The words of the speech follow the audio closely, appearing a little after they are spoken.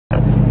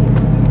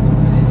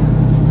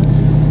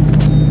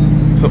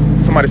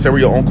Somebody said,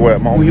 where your uncle at,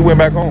 Mom? He went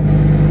back home.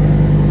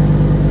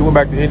 He went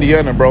back to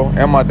Indiana, bro.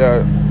 And my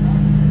dad.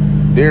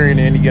 They're in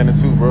Indiana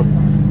too, bro.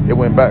 It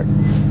went back.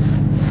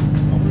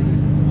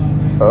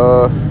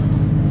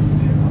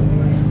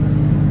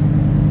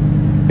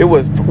 It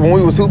was when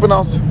we was hooping.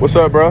 What's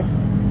up, bro?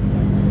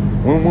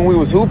 When we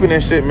was hooping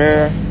and shit,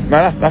 man.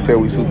 Nah, I said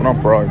we was hooping.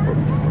 I'm fraud, bro.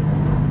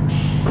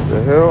 What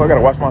the hell? I gotta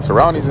watch my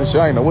surroundings and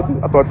shit. I ain't know what.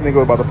 I thought the nigga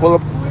was about to pull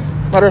up.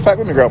 Matter of fact,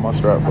 let me grab my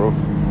strap, bro.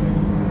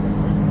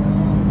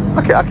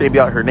 I can't be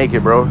out here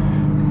naked, bro.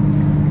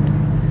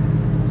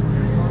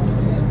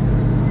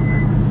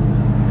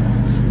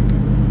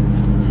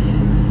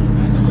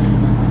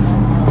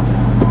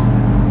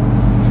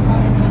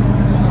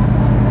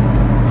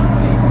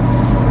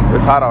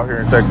 It's hot out here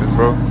in Texas,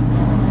 bro.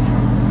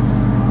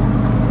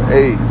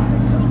 Hey,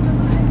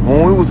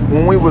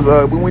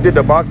 when we did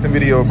the boxing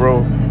video,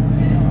 bro.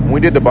 When we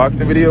did the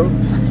boxing video,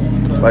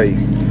 like,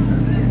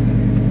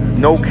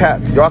 no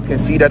cap, y'all can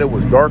see that it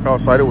was dark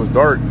outside. It was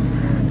dark.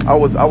 I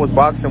was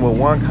boxing with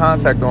one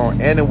contact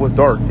on, and it was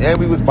dark, and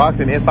we was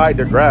boxing inside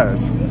the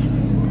grass.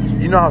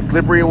 You know how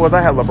slippery it was.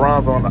 I had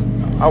LeBrons on.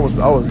 I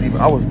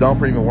was dumb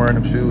for even wearing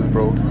them shoes,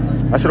 bro.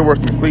 I should have worn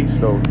some cleats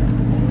though.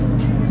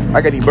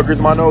 I got any boogers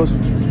in my nose.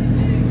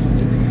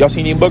 Y'all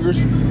seen any boogers?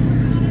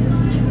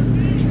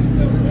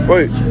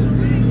 Wait,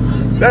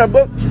 is that a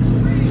book?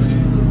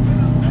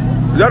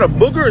 Is that a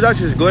booger or is that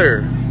just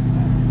glare?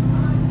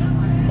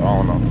 I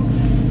don't know.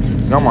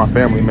 Y'all my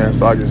family, man,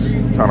 so I just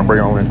trying to bring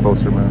y'all in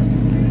closer, man.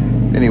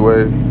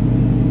 Anyway,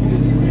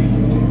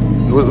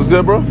 what's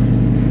good, bro?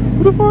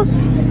 Who the fuck?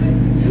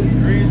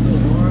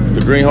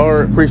 The green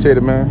hard. Appreciate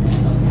it, man.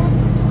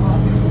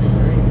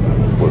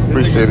 Well,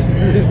 appreciate it.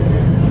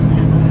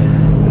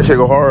 That shit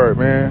go hard,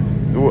 man.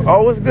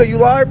 Oh, what's good? You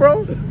live,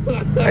 bro?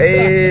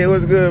 Hey,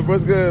 what's good?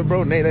 What's good,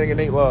 bro? Nate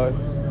live.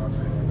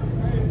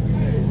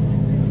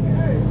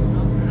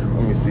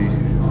 Let me see.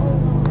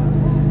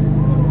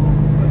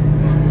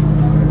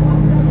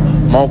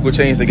 My uncle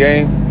changed the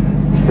game.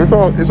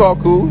 It's all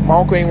cool. My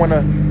uncle ain't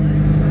wanna.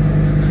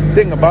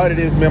 Thing about it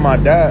is, man, my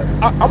dad.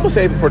 I'm gonna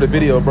save it for the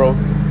video, bro.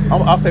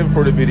 I'll save it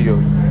for the video.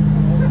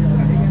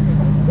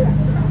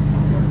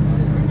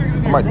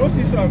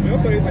 Grocery shop,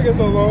 man. It's taking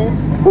so long.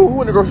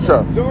 Who in the grocery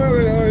shop?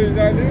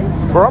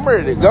 Bro, I'm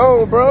ready to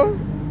go, bro.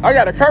 I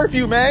got a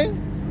curfew, man.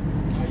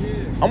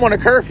 I'm on a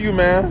curfew,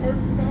 man.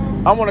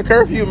 I'm on a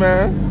curfew,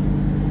 man.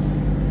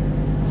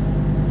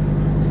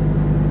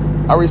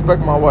 I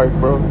respect my wife,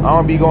 bro. I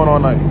don't be going all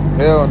night.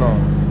 Hell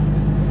no.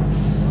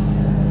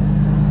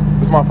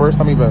 This is my first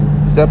time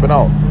even stepping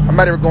out. I'm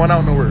not even going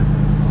out nowhere.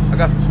 I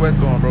got some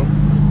sweats on, bro.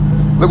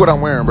 Look what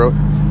I'm wearing, bro.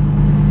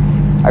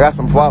 I got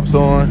some flops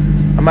on.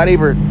 I'm not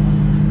even,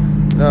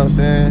 you know what I'm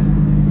saying?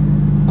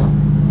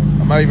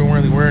 I'm not even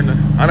really wearing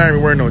I'm not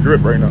even wearing no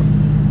drip right now.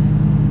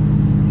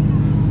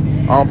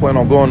 I don't plan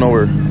on going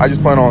nowhere. I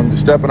just plan on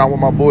just stepping out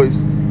with my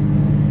boys.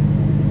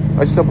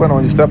 I just plan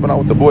on just stepping out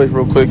with the boys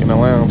real quick in the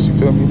lounge. You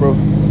feel me, bro?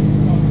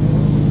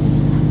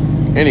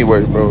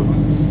 Anyway, bro.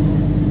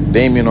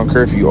 Damien on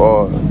curfew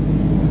all.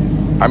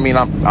 I mean,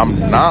 I'm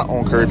not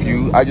on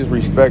curfew. I just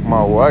respect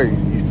my wife.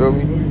 You feel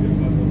me?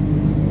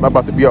 I'm not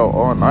about to be out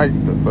all night.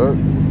 The fuck?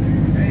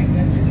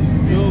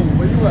 Yo,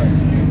 where you at?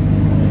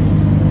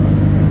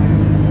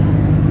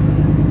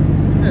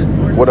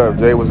 What up,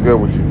 Jay? What's good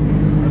with you?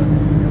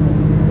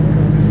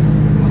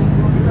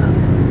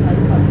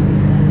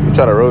 You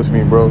try to roast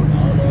me, bro.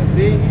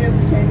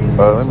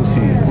 Let me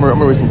see. I'm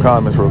gonna read some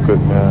comments real quick,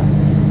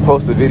 man.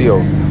 Post a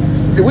video.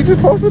 We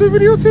just posted a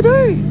video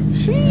today.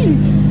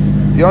 Sheesh.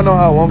 Y'all know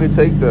how long it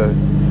take to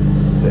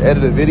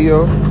edit a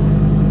video?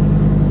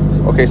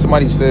 Okay,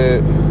 somebody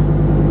said,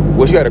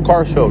 was you at a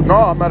car show? No,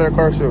 I'm not at a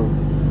car show.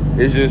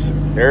 It's just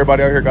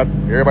everybody out here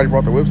everybody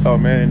brought their whips out,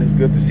 man. It's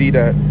good to see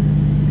that,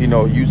 you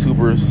know,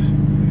 YouTubers,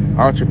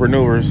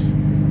 entrepreneurs,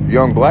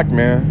 young black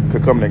men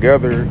could come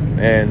together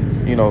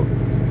and, you know,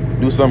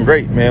 do something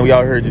great, man. We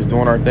out here just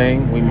doing our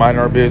thing. We minding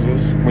our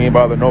business. We ain't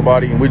bother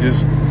nobody, and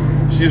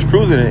she's just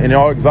cruising in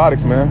all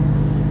exotics, man.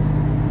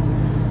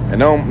 And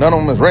none of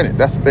them is rented.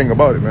 That's the thing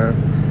about it, man.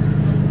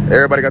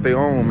 Everybody got their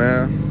own,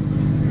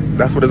 man.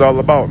 That's what it's all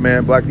about,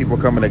 man. Black people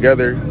coming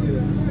together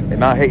and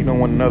not hating on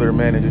one another,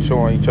 man, and just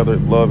showing each other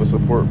love and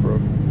support, bro.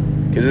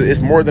 Because it's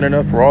more than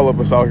enough for all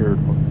of us out here.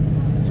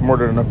 It's more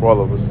than enough for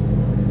all of us.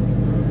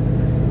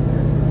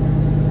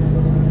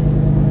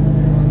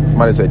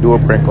 Somebody said, do a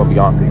prank on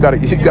Bianca. You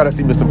gotta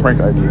see me some prank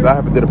ideas. I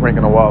haven't did a prank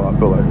in a while, I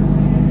feel like.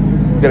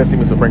 You gotta see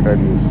me some prank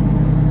ideas.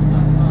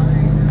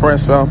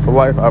 Prince Family for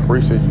life, I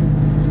appreciate you.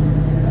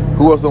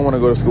 Who else don't want to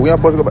go to school? We not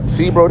supposed to go back.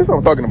 See, bro, this is what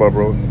I'm talking about,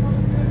 bro.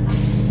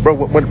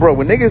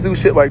 When niggas do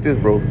shit like this,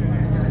 bro,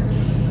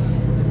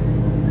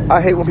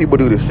 I hate when people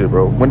do this shit,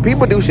 bro. When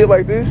people do shit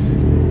like this,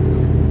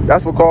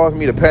 that's what caused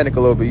me to panic a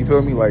little bit. You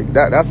feel me? Like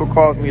that's what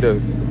caused me to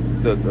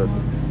feel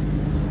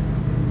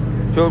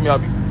me?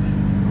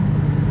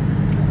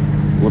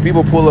 When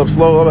people pull up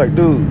slow, I'm like,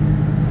 dude,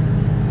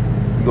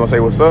 you gonna say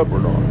what's up or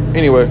no?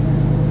 Anyway,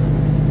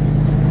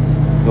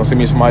 you gonna send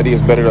me some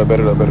ideas? Bet it up.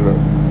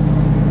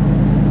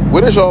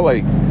 What is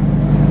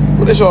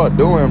y'all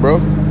doing, bro?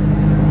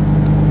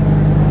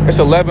 It's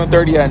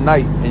 11:30 at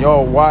night, and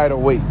y'all wide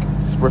awake.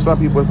 For some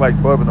people, it's like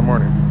 12 in the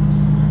morning.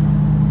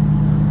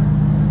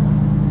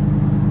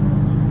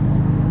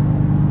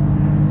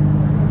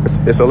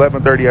 It's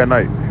 11:30 at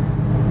night,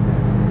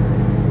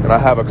 and I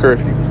have a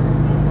curfew.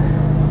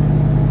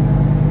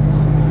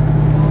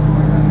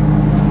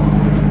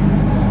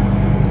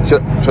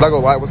 Should I go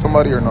live with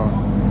somebody or no?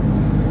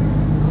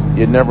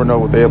 You never know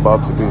what they're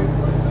about to do.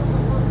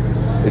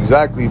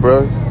 Exactly,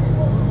 bro.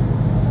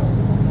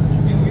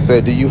 He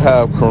said, "Do you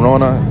have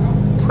Corona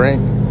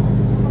prank?"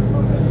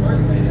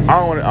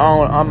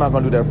 I'm not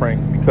gonna do that prank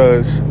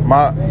because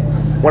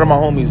one of my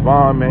homies,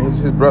 Vaughn, man,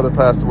 his brother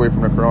passed away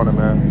from the Corona,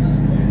 man,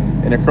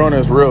 and the Corona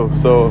is real.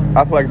 So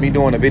I feel like me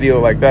doing a video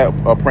like that,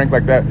 a prank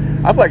like that,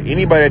 I feel like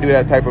anybody that do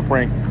that type of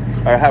prank,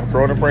 have a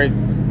Corona prank,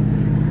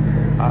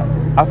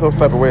 I feel some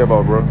type of way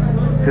about, bro.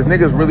 Because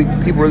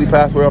people really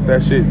pass away off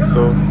that shit.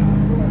 So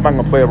I'm not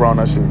gonna play around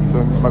that shit. So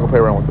I'm not gonna play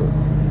around with it.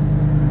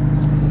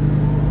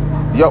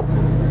 Yo,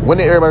 when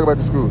did everybody go back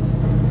to school?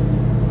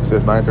 It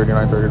says 9:30.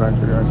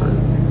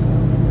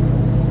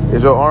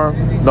 Is your arm?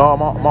 No,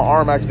 my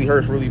arm actually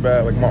hurts really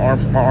bad. Like my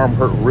arm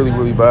hurt really,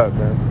 really bad,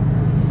 man.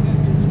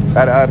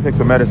 I had to take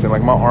some medicine.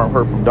 Like my arm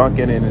hurt from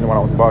dunking and when I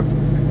was boxing.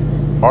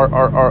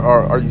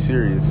 Are you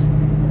serious?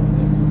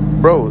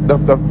 Bro,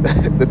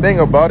 the thing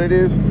about it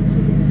is,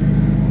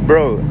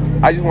 bro,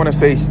 I just want to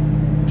say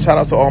shout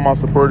out to all my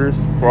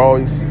supporters for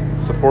always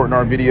supporting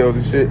our videos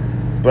and shit.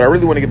 But I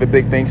really want to give a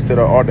big thanks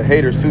to all the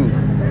haters too.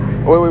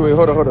 Oh, wait,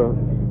 hold on.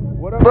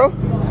 What up, bro?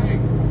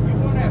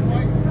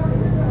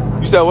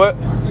 You said what?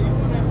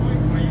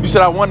 You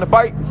said I won the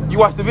fight? You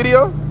watched the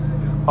video?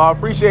 Oh, I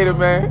appreciate it,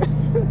 man.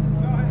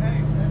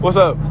 What's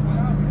up?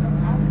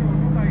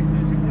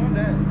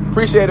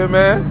 Appreciate it,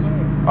 man.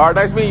 All right,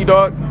 nice meeting you,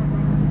 dog.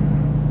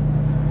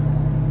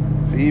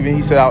 See, even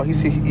he said I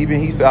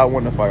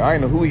won the fight. I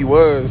didn't know who he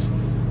was.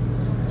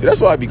 See,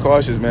 that's why I be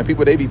cautious, man.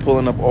 People, they be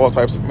pulling up all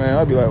types of, man.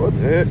 I'd be like, what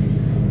the heck?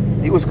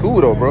 He was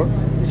cool though, bro.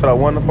 He said I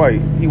won the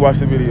fight. He watched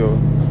the video.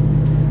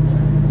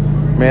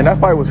 Man, that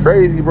fight was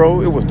crazy,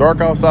 bro. It was dark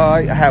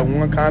outside. I had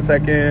one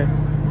contact in.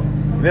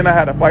 And then I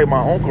had to fight my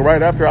uncle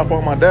right after I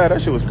fought my dad.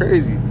 That shit was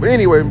crazy. But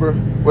anyway, bro,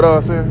 what I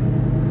was saying?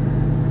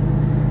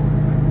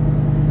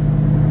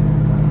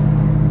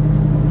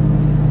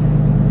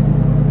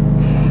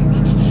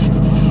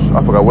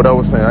 I forgot what I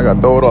was saying. I got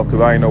thrown off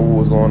because I didn't know what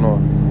was going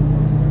on.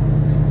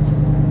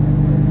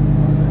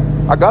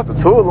 I got the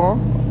tool on.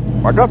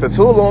 I got the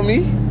tool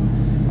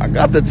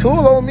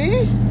on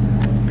me.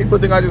 People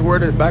think I just wear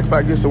the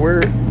backpack just to wear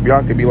it.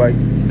 Bianca be like,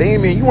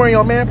 Damien, you wearing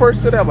your man purse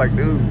today? I'm like,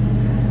 dude,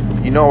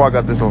 you know I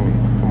got this on me.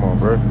 Come on,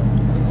 bro.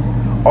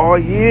 Oh,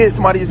 yeah,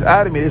 somebody just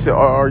added me. They said,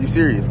 are you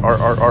serious?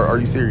 Are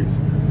you serious?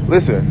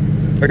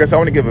 Listen, like I said, I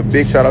want to give a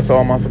big shout out to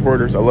all my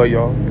supporters. I love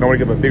y'all. And I want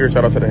to give a bigger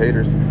shout out to the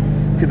haters.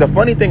 Because the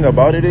funny thing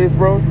about it is,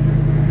 bro,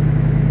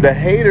 the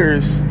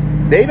haters,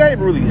 they not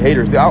even really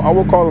haters. I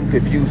will call them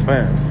confused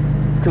fans.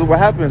 Because what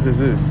happens is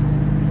this.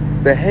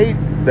 The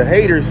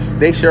haters,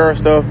 they share our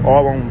stuff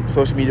all on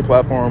social media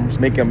platforms,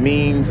 making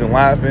memes and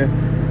laughing.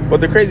 But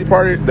the crazy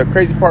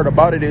part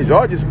about it is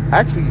y'all just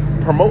actually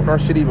promoting our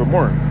shit even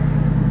more.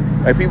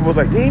 Like people was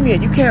like,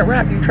 Damien, you can't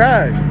rap, you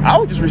trash. I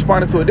was just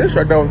responding to a diss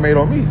track that was made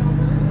on me.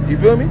 You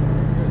feel me?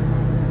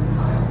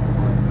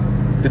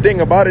 The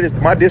thing about it is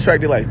my diss track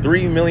did like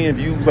 3 million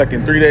views like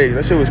in 3 days.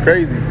 That shit was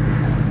crazy.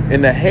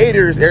 And the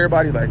haters,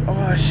 everybody's like,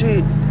 oh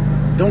shit,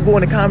 don't go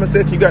in the comment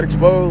section, you got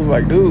exposed.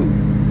 Like, dude,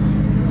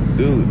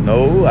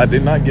 no, I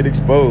did not get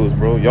exposed,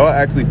 bro. Y'all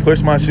actually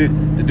pushed my shit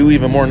to do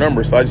even more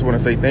numbers. So I just want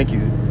to say thank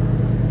you.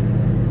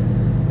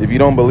 If you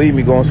don't believe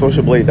me, go on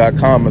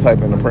socialblade.com and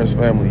type in the Prince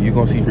Family. You're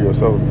going to see for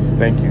yourself.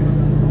 Thank you.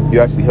 You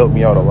actually helped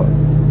me out a lot.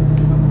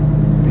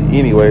 But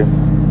anyway,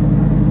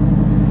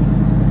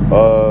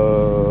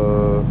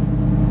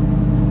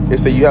 they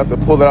say you have to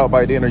pull it out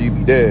by then or you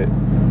be dead.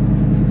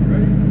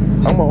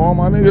 I'm on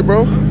my nigga,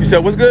 bro. You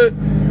said, what's good?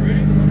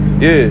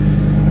 Yeah.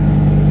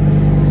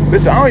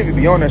 Listen, I don't even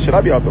be on that shit.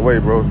 I be out the way,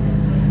 bro.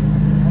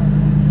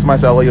 Somebody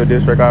said I love your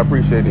diss track. I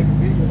appreciate it.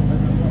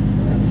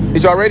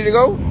 Is y'all ready to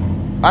go?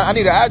 I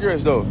need an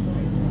address, though.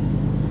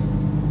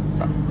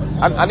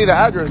 I need an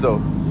address,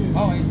 though.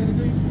 Oh, I ain't sent it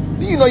to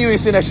you? You know you ain't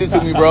sent that shit to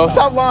me, bro.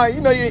 Stop lying.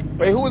 You know you ain't.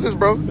 Wait, who is this,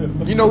 bro?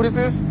 You know who this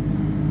is?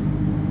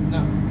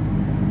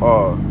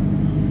 No.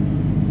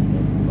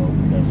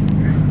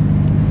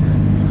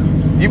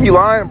 You be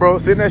lying, bro.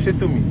 Send that shit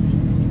to me.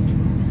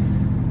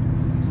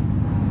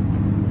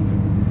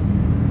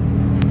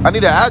 I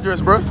need an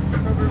address, bro.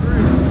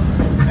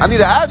 I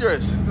need an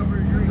address.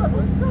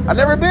 I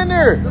never been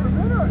there.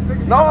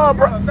 No,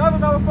 bro.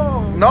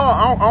 No,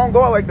 I don't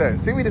go out like that.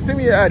 Send me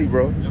your addy,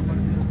 bro.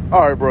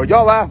 All right, bro.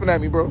 Y'all laughing at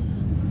me, bro.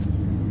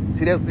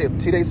 They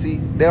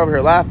over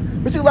here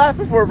laughing. What you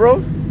laughing for, bro?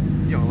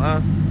 You don't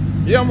lie?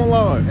 Yeah, I'm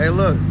alive. Hey,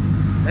 look.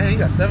 Man, you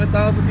got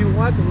 7,000 people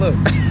watching. Look.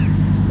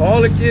 For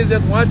all the kids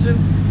that's watching,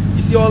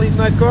 you see all these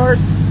nice cars?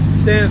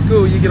 Stay in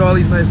school, you get all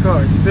these nice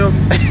cars. You feel me?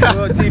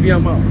 You're on TV,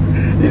 I'm out.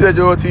 You said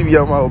you're on TV,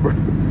 I'm out, bro.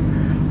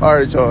 All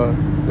right, y'all.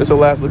 This is the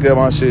last look at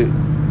my shit.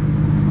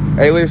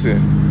 Hey,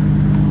 listen.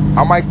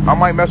 I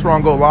might mess around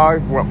and go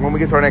live when we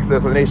get to our next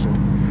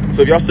destination.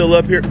 So if y'all still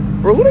up here,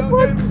 bro, who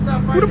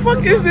the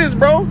fuck is this,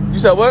 bro? You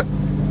said what?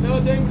 Tell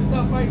Damien to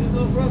stop fighting his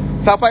little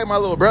brother. Stop fighting my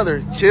little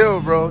brother.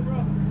 Chill, bro.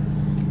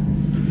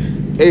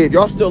 Hey, if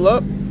y'all still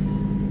up,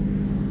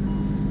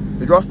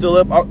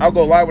 I'll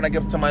go live when I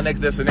get to my next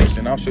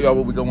destination. I'll show y'all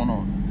what we going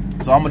on.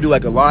 So I'm gonna do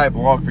like a live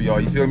vlog for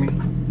y'all. You feel me?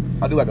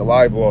 I'll do like a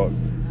live vlog.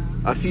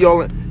 I see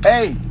y'all in.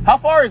 Hey, how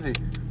far is it?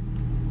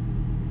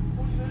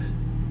 20 minutes.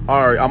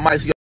 All right, I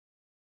might see y'all.